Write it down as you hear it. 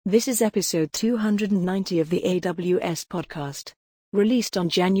This is episode 290 of the AWS podcast, released on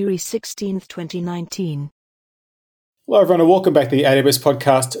January 16th, 2019. Hello everyone and welcome back to the AWS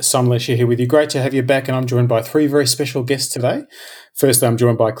podcast. Sam Lesher here with you. Great to have you back, and I'm joined by three very special guests today. First, I'm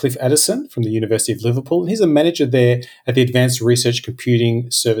joined by Cliff Addison from the University of Liverpool. He's a manager there at the Advanced Research Computing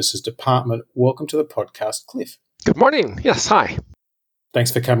Services Department. Welcome to the podcast, Cliff. Good morning. Yes, hi.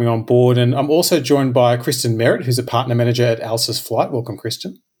 Thanks for coming on board. And I'm also joined by Kristen Merritt, who's a partner manager at Alces Flight. Welcome,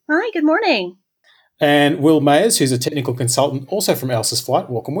 Kristen. Hi, good morning. And Will Mayers, who's a technical consultant also from Alces Flight.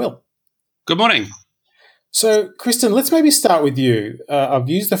 Welcome, Will. Good morning. So, Kristen, let's maybe start with you. I've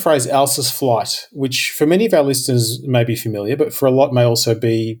used the phrase Alces Flight, which for many of our listeners may be familiar, but for a lot may also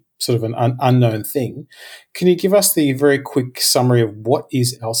be sort of an unknown thing. Can you give us the very quick summary of what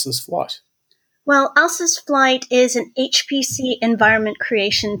is Alces Flight? Well, Alces Flight is an HPC environment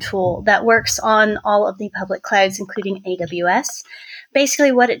creation tool that works on all of the public clouds, including AWS.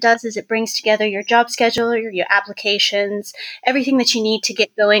 Basically, what it does is it brings together your job scheduler, your applications, everything that you need to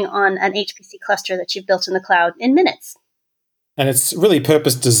get going on an HPC cluster that you've built in the cloud in minutes. And it's really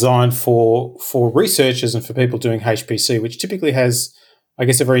purpose designed for researchers and for people doing HPC, which typically has, I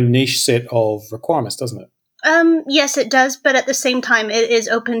guess, a very niche set of requirements, doesn't it? Yes, it does, but at the same time, it is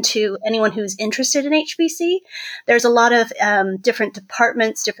open to anyone who's interested in HPC. There's a lot of different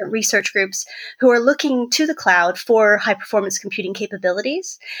departments, different research groups who are looking to the cloud for high-performance computing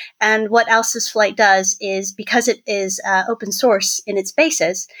capabilities. And what Alces Flight does is, because it is open source in its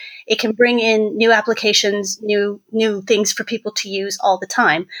basis, it can bring in new applications, new things for people to use all the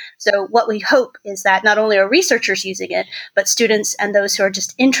time. So what we hope is that not only are researchers using it, but students and those who are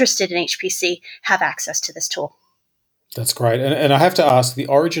just interested in HPC have access to this tool. That's great. And I have to ask the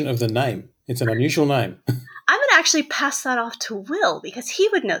origin of the name. It's an unusual name. I'm going to actually pass that off to Will because he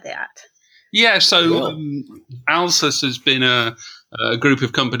would know that. Yeah, so Alces has been a group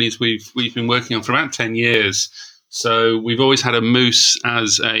of companies we've been working on for about 10 years. So we've always had a moose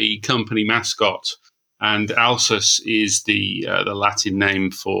as a company mascot, and Alces is the Latin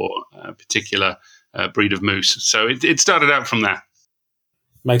name for a particular breed of moose. So it started out from that.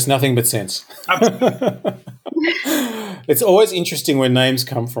 Makes nothing but sense. It's always interesting where names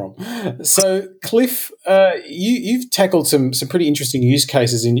come from. So, Cliff, you've tackled some pretty interesting use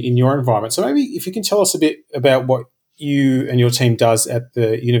cases in your environment. So maybe if you can tell us a bit about what you and your team does at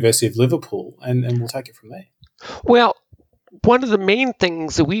the University of Liverpool, and we'll take it from there. Well, one of the main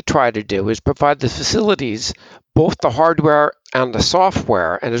things that we try to do is provide the facilities, both the hardware and the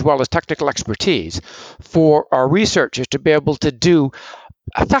software, and as well as technical expertise for our researchers to be able to do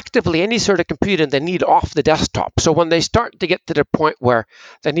effectively any sort of computing they need off the desktop. So when they start to get to the point where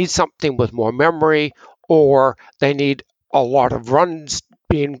they need something with more memory, or they need a lot of runs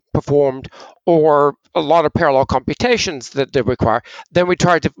being performed, or a lot of parallel computations that they require, then we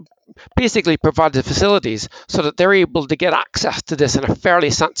try to basically provide the facilities so that they're able to get access to this in a fairly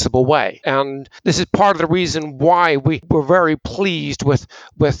sensible way. And this is part of the reason why we were very pleased with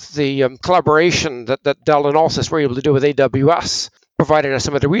the collaboration that Dell and Alces were able to do with AWS, providing us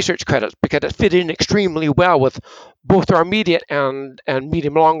some of the research credits, because it fit in extremely well with both our immediate and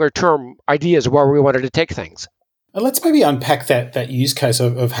medium longer term ideas of where we wanted to take things. And let's maybe unpack that use case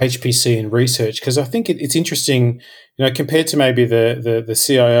of HPC in research, because I think it's interesting, compared to maybe the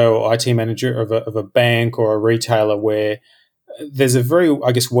CIO or IT manager of a bank or a retailer, where there's a very,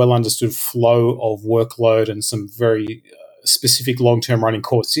 I guess, well understood flow of workload and some very specific long-term running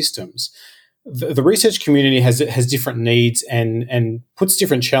core systems. The research community has different needs and puts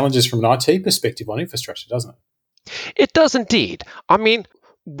different challenges from an IT perspective on infrastructure, doesn't it? It does indeed. I mean,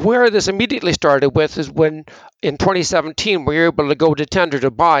 where this immediately started with is when in 2017 we were able to go to tender to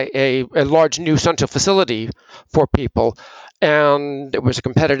buy a large new central facility for people, and it was a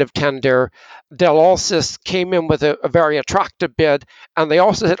competitive tender. Dell Alces came in with a very attractive bid, and they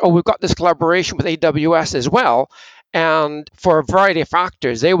also said, we've got this collaboration with AWS as well. And for a variety of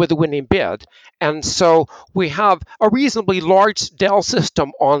factors, they were the winning bid. And so we have a reasonably large Dell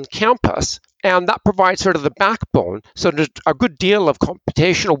system on campus, and that provides sort of the backbone. So there's a good deal of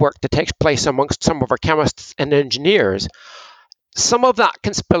computational work that takes place amongst some of our chemists and engineers. Some of that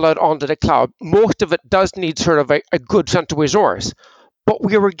can spill out onto the cloud. Most of it does need sort of a good central resource. But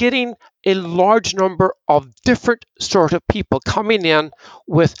we were getting a large number of different sort of people coming in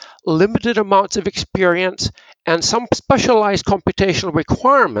with limited amounts of experience and some specialized computational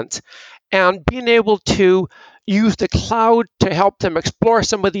requirements, and being able to use the cloud to help them explore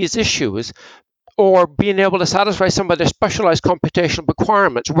some of these issues, or being able to satisfy some of their specialized computational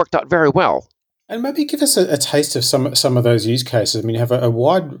requirements worked out very well. And maybe give us a taste of some of those use cases. I mean, you have a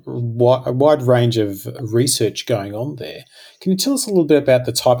wide range of research going on there. Can you tell us a little bit about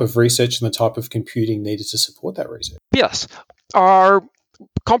the type of research and the type of computing needed to support that research? Yes. Our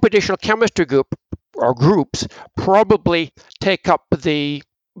computational chemistry group or groups probably take up the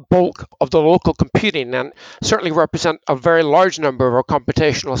bulk of the local computing and certainly represent a very large number of our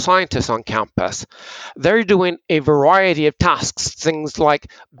computational scientists on campus. They're doing a variety of tasks, things like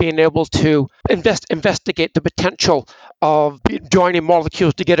being able to investigate the potential of joining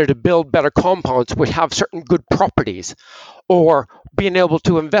molecules together to build better compounds which have certain good properties, or being able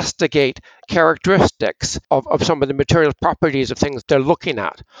to investigate characteristics of some of the material properties of things they're looking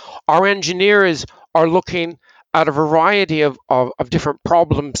at. Our engineers are looking at a variety of different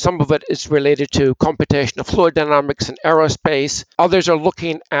problems. Some of it is related to computational fluid dynamics and aerospace. Others are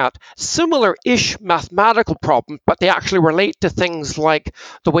looking at similar-ish mathematical problems, but they actually relate to things like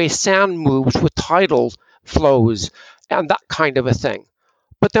the way sand moves with tidal flows and that kind of a thing.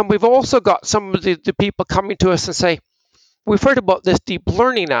 But then we've also got some of the people coming to us and say, we've heard about this deep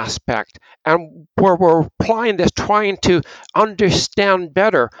learning aspect, and where we're applying this, trying to understand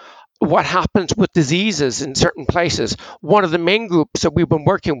better what happens with diseases in certain places. One of the main groups that we've been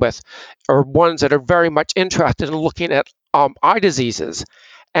working with are ones that are very much interested in looking at eye diseases.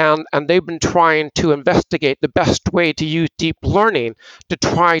 And they've been trying to investigate the best way to use deep learning to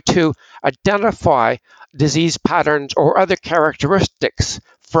try to identify disease patterns or other characteristics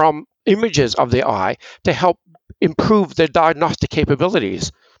from images of the eye to help improve their diagnostic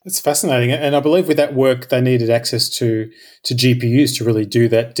capabilities. That's fascinating. And I believe with that work, they needed access to GPUs to really do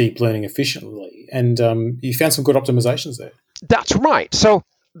that deep learning efficiently. And you found some good optimizations there. That's right. So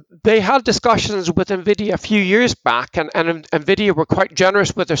they had discussions with NVIDIA a few years back, and NVIDIA were quite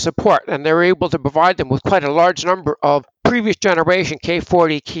generous with their support, and they were able to provide them with quite a large number of previous generation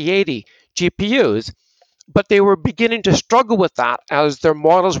K40, K80 GPUs. But they were beginning to struggle with that as their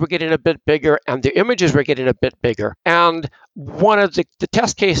models were getting a bit bigger and their images were getting a bit bigger. And one of the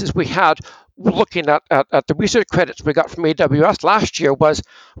test cases we had looking at the research credits we got from AWS last year was,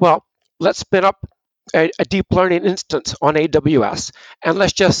 well, let's spin up a deep learning instance on AWS, and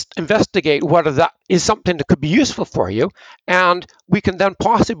let's just investigate whether that is something that could be useful for you. And we can then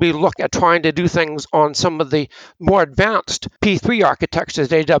possibly look at trying to do things on some of the more advanced P3 architectures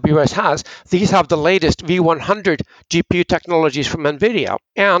that AWS has. These have the latest V100 GPU technologies from NVIDIA.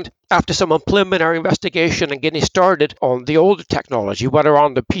 And after some preliminary investigation and getting started on the older technology, whether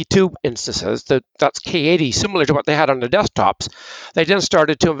on the P2 instances, that's K80, similar to what they had on the desktops, they then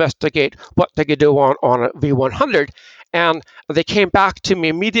started to investigate what they could do on a V100. And they came back to me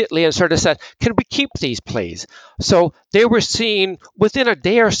immediately and sort of said, can we keep these, please? So they were seeing within a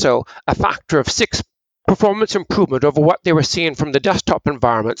day or so a factor of 6 performance improvement over what they were seeing from the desktop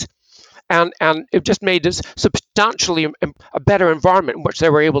environments. And it just made this substantially a better environment in which they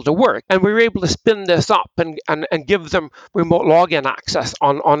were able to work. And we were able to spin this up and give them remote login access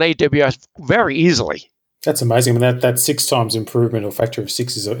on AWS very easily. That's amazing. I mean, that 6 times improvement or factor of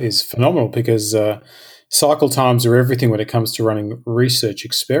 6 is phenomenal because cycle times are everything when it comes to running research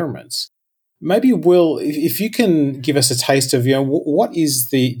experiments. Maybe, Will, if you can give us a taste of, what is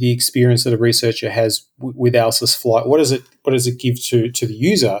the experience that a researcher has with Alces Flight? What does it give to the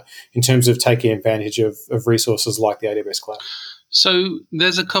user in terms of taking advantage of resources like the AWS Cloud? So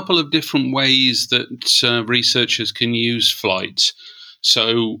there's a couple of different ways that researchers can use Flight.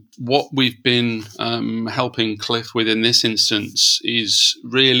 So what we've been helping Cliff with in this instance is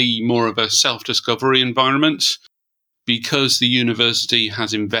really more of a self-discovery environment. Because the university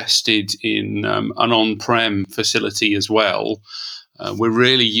has invested in an on-prem facility as well, we're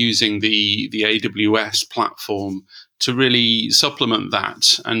really using the AWS platform to really supplement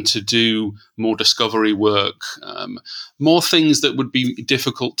that and to do more discovery work, more things that would be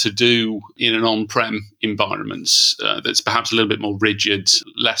difficult to do in an on-prem environment that's perhaps a little bit more rigid,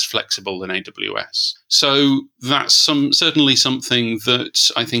 less flexible than AWS. So that's certainly something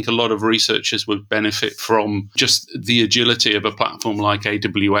that I think a lot of researchers would benefit from, just the agility of a platform like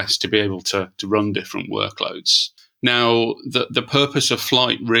AWS to be able to run different workloads. Now, the purpose of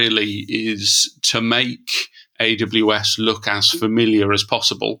Flight really is to make AWS look as familiar as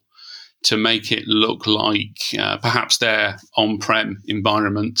possible, to make it look like perhaps their on-prem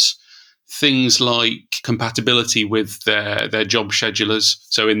environment. Things like compatibility with their job schedulers.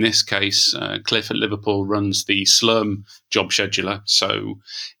 So in this case, Cliff at Liverpool runs the Slurm job scheduler. So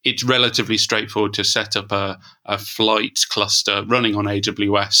it's relatively straightforward to set up a Flight cluster running on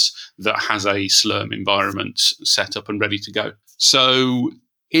AWS that has a Slurm environment set up and ready to go. So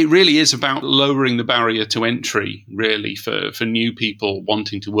it really is about lowering the barrier to entry, really, for new people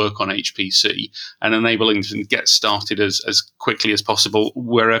wanting to work on HPC and enabling them to get started as quickly as possible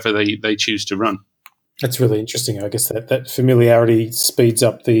wherever they choose to run. That's really interesting. I guess that familiarity speeds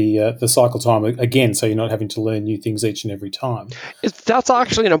up the cycle time again, so you're not having to learn new things each and every time. That's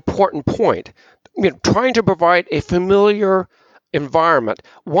actually an important point. Trying to provide a familiar environment,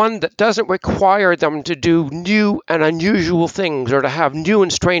 one that doesn't require them to do new and unusual things or to have new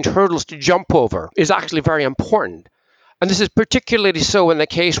and strange hurdles to jump over, is actually very important. And this is particularly so in the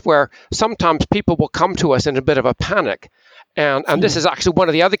case where sometimes people will come to us in a bit of a panic. And this is actually one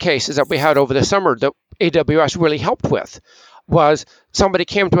of the other cases that we had over the summer that AWS really helped with, was somebody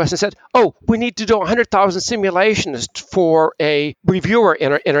came to us and said, oh, we need to do 100,000 simulations for a reviewer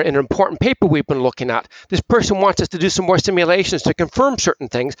in an important paper we've been looking at. This person wants us to do some more simulations to confirm certain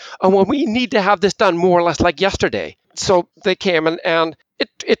things, and well, we need to have this done more or less like yesterday. So they came, and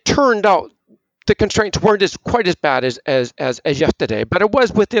it turned out the constraints weren't quite as bad as yesterday, but it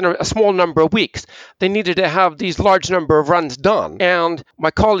was within a small number of weeks. They needed to have these large number of runs done. And my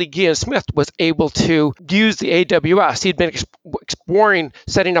colleague Ian Smith was able to use the AWS. He'd been exploring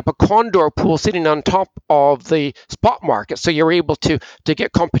setting up a Condor pool sitting on top of the spot market. So you're able to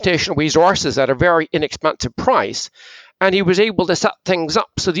get computational resources at a very inexpensive price. And he was able to set things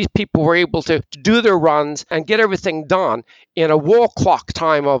up so these people were able to do their runs and get everything done in a wall clock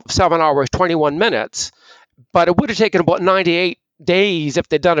time of 7 hours, 21 minutes. But it would have taken about 98 days if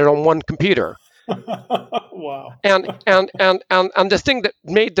they'd done it on one computer. Wow. And the thing that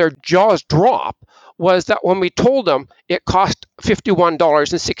made their jaws drop was that when we told them it cost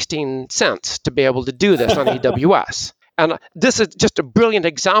 $51.16 to be able to do this on AWS. And this is just a brilliant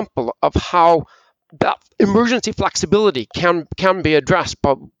example of how that emergency flexibility can be addressed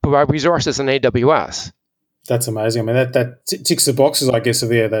by resources in AWS. That's amazing. I mean, that ticks the boxes, I guess, of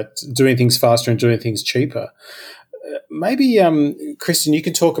that doing things faster and doing things cheaper. Maybe, Kristen, you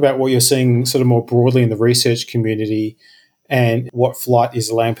can talk about what you're seeing sort of more broadly in the research community and what Flight is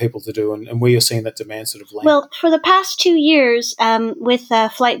allowing people to do and where you're seeing that demand sort of land. Well, for the past 2 years, with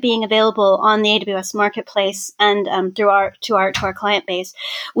Flight being available on the AWS marketplace and to our client base,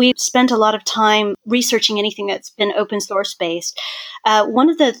 we've spent a lot of time researching anything that's been open source based. One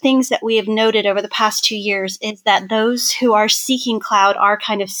of the things that we have noted over the past 2 years is that those who are seeking cloud are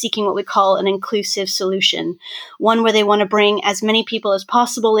kind of seeking what we call an inclusive solution, one where they want to bring as many people as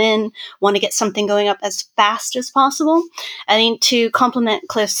possible in, want to get something going up as fast as possible. I think to complement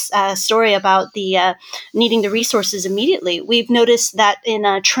Cliff's story about the needing the resources immediately, we've noticed that in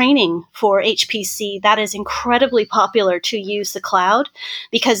training for HPC, that is incredibly popular to use the cloud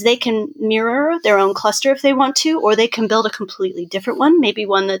because they can mirror their own cluster if they want to, or they can build a completely different one, maybe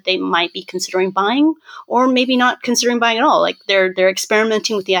one that they might be considering buying, or maybe not considering buying at all. Like they're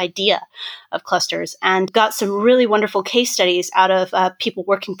experimenting with the idea of clusters and got some really wonderful case studies out of people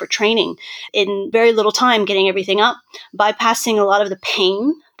working for training in very little time, getting everything up, bypassing a lot of the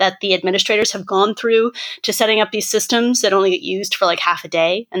pain that the administrators have gone through to setting up these systems that only get used for like half a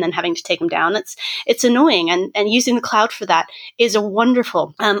day and then having to take them down. It's annoying. And using the cloud for that is a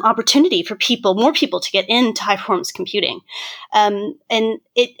wonderful opportunity for more people to get into high performance computing. And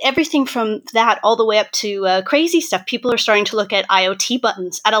everything from that all the way up to crazy stuff. People are starting to look at IoT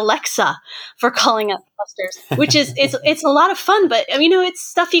buttons, at Alexa for calling up clusters, which is it's a lot of fun. But it's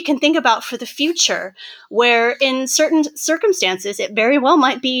stuff you can think about for the future, where in certain circumstances it very well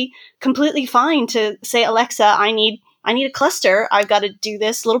might be completely fine to say, Alexa, I need a cluster. I've got to do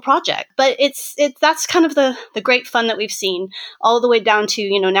this little project. But that's kind of the great fun that we've seen, all the way down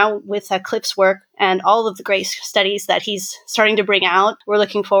to now with Cliff's work and all of the great studies that he's starting to bring out. We're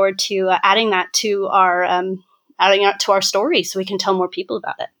looking forward to adding that to our story so we can tell more people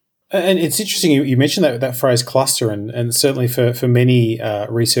about it. And it's interesting you mentioned that phrase cluster, and certainly for many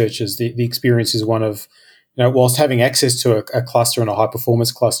researchers, the experience is one of, whilst having access to a cluster and a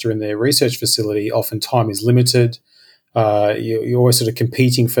high-performance cluster in their research facility, often time is limited. You're always sort of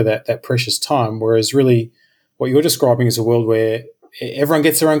competing for that precious time, whereas really what you're describing is a world where everyone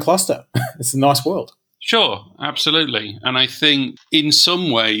gets their own cluster. It's a nice world. Sure, absolutely. And I think in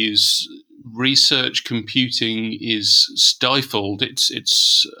some ways research computing is stifled.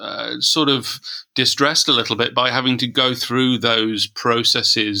 It's sort of distressed a little bit by having to go through those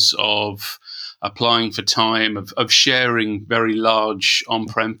processes of applying for time, of sharing very large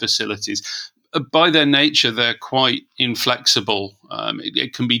on-prem facilities. By their nature, they're quite inflexible.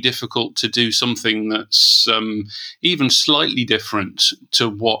 It can be difficult to do something that's even slightly different to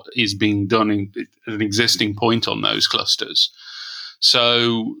what is being done at an existing point on those clusters.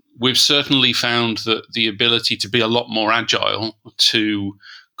 So we've certainly found that the ability to be a lot more agile, to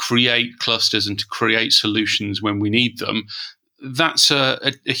create clusters and to create solutions when we need them, that's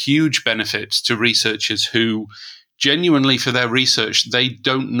a huge benefit to researchers who genuinely, for their research, they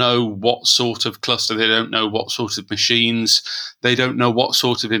don't know what sort of cluster, they don't know what sort of machines, they don't know what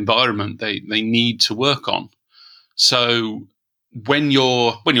sort of environment they need to work on. So when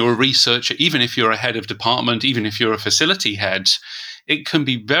you're a researcher, even if you're a head of department, even if you're a facility head, it can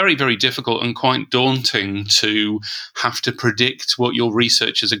be very, very difficult and quite daunting to have to predict what your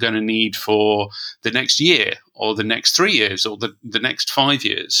researchers are going to need for the next year or the next 3 years or the next 5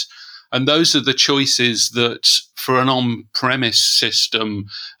 years. And those are the choices that, for an on-premise system,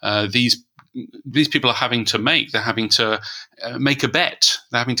 these people are having to make. They're having to make a bet.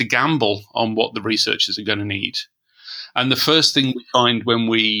 They're having to gamble on what the researchers are going to need. And the first thing we find when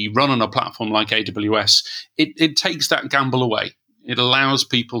we run on a platform like AWS, it takes that gamble away. It allows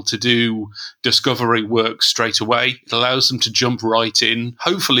people to do discovery work straight away. It allows them to jump right in,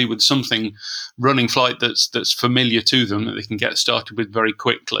 hopefully with something running flight that's familiar to them that they can get started with very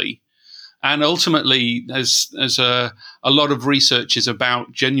quickly. And ultimately, there's a lot of research is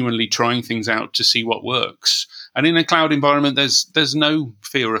about genuinely trying things out to see what works. And in a cloud environment, there's no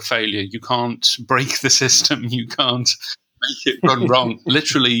fear of failure. You can't break the system. You can't make it run wrong.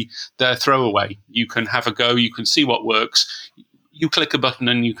 Literally, they're throwaway. You can have a go. You can see what works. You click a button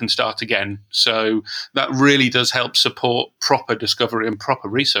and you can start again. So that really does help support proper discovery and proper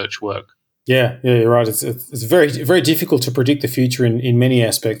research work. Yeah, you're right. It's very, very difficult to predict the future in many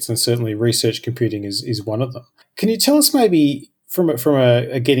aspects, and certainly research computing is one of them. Can you tell us maybe from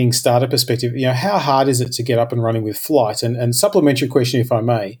a getting started perspective, how hard is it to get up and running with Flight? And supplementary question, if I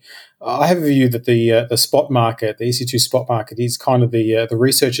may, I have a view that the spot market, the EC2 spot market, is kind of the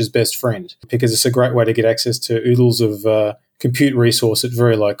researcher's best friend, because it's a great way to get access to oodles of compute resource at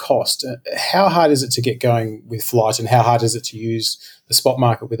very low cost. How hard is it to get going with Flight, and how hard is it to use the spot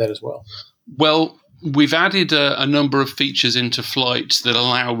market with that as well? Well, we've added a number of features into Flight that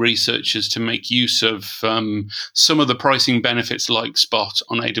allow researchers to make use of some of the pricing benefits like Spot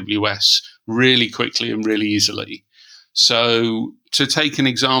on AWS really quickly and really easily. So to take an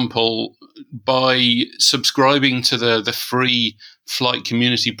example, by subscribing to the free Flight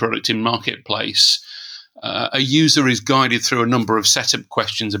community product in Marketplace, a user is guided through a number of setup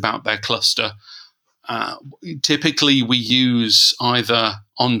questions about their cluster. Typically, we use either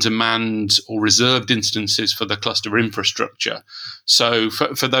on-demand or reserved instances for the cluster infrastructure. So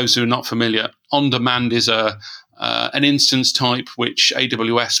for those who are not familiar, on-demand is an instance type which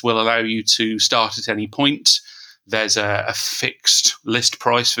AWS will allow you to start at any point. There's a fixed list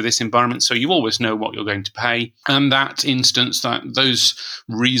price for this environment, so you always know what you're going to pay. And that instance, those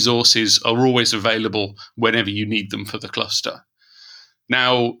resources are always available whenever you need them for the cluster.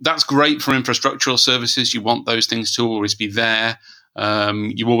 Now, that's great for infrastructural services. You want those things to always be there.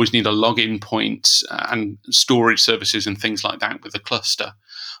 You always need a login point and storage services and things like that with a cluster.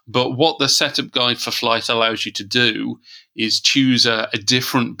 But what the setup guide for Flight allows you to do is choose a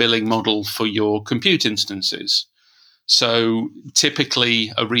different billing model for your compute instances. So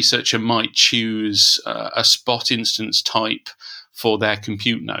typically, a researcher might choose a spot instance type for their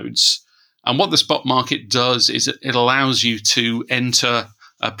compute nodes. And what the spot market does is it allows you to enter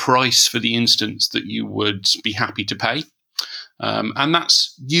a price for the instance that you would be happy to pay. And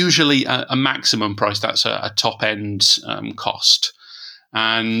that's usually a maximum price. That's a top-end cost.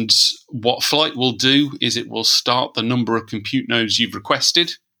 And what Flight will do is it will start the number of compute nodes you've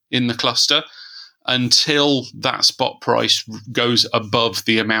requested in the cluster until that spot price goes above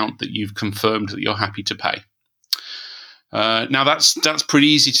the amount that you've confirmed that you're happy to pay. Now that's pretty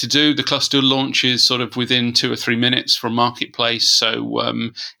easy to do. The cluster launches sort of within 2 or 3 minutes from Marketplace, so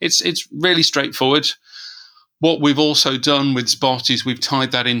it's really straightforward. What we've also done with Spot is we've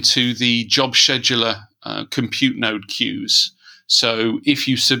tied that into the job scheduler compute node queues. So if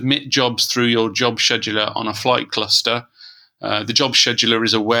you submit jobs through your job scheduler on a Flight cluster, the job scheduler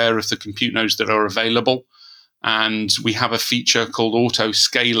is aware of the compute nodes that are available. And we have a feature called auto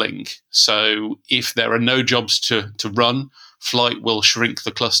scaling. So if there are no jobs to run, Flight will shrink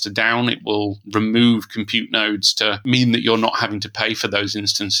the cluster down. It will remove compute nodes to mean that you're not having to pay for those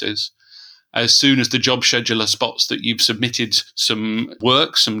instances. As soon as the job scheduler spots that you've submitted some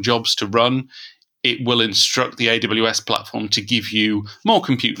work, some jobs to run, it will instruct the AWS platform to give you more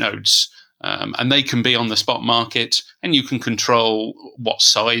compute nodes. And they can be on the spot market, and you can control what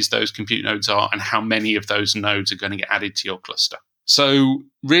size those compute nodes are and how many of those nodes are going to get added to your cluster. So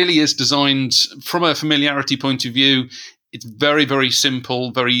really is designed from a familiarity point of view. It's very, very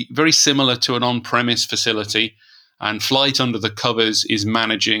simple, very, very similar to an on-premise facility. And Flight under the covers is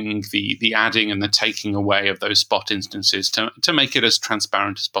managing the adding and the taking away of those spot instances to make it as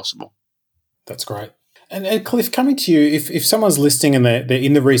transparent as possible. That's great. And Cliff, coming to you, if someone's listening and they're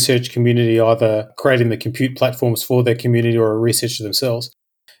in the research community, either creating the compute platforms for their community or a researcher themselves,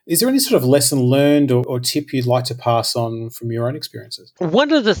 is there any sort of lesson learned or tip you'd like to pass on from your own experiences?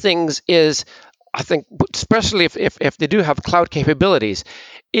 One of the things is, I think, especially if they do have cloud capabilities,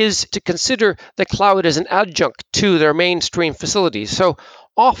 is to consider the cloud as an adjunct to their mainstream facilities. So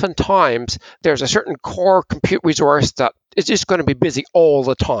oftentimes there's a certain core compute resource that is just going to be busy all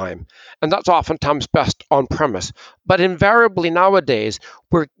the time. And that's oftentimes best on premise. But invariably nowadays,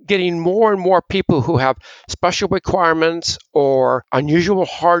 we're getting more and more people who have special requirements or unusual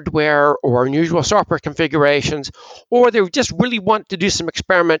hardware or unusual software configurations, or they just really want to do some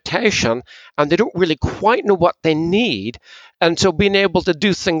experimentation and they don't really quite know what they need. And so being able to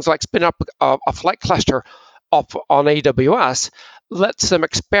do things like spin up a flight cluster up on AWS lets them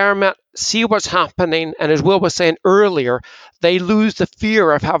experiment, see what's happening, and as Will was saying earlier, they lose the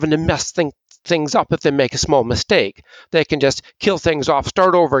fear of having to mess things up if they make a small mistake. They can just kill things off,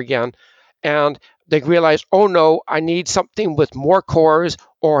 start over again, and they realize, oh no, I need something with more cores,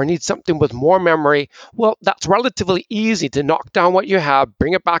 or I need something with more memory. Well, that's relatively easy to knock down what you have,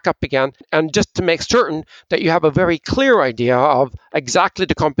 bring it back up again, and just to make certain that you have a very clear idea of exactly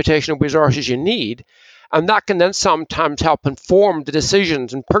the computational resources you need. And that can then sometimes help inform the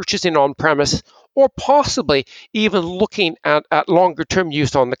decisions in purchasing on-premise, or possibly even looking at longer-term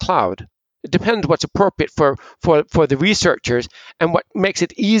use on the cloud. It depends what's appropriate for the researchers and what makes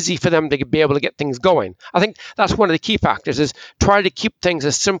it easy for them to be able to get things going. I think that's one of the key factors, is try to keep things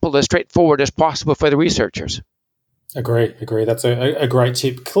as simple, as straightforward as possible for the researchers. Agree. That's a great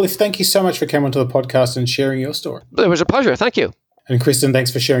tip. Cliff, thank you so much for coming onto the podcast and sharing your story. It was a pleasure. Thank you. And Kristen,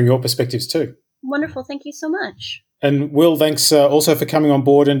 thanks for sharing your perspectives too. Wonderful. Thank you so much. And Will, thanks also for coming on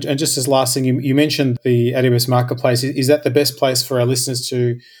board. And just as last thing, you mentioned the AWS Marketplace. Is that the best place for our listeners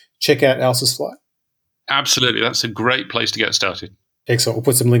to check out Alces Flight? Absolutely. That's a great place to get started. Excellent. We'll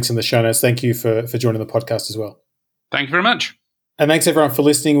put some links in the show notes. Thank you for joining the podcast as well. Thank you very much. And thanks everyone for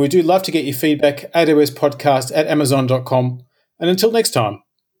listening. We do love to get your feedback. AWS podcast at amazon.com. And until next time,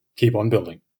 keep on building.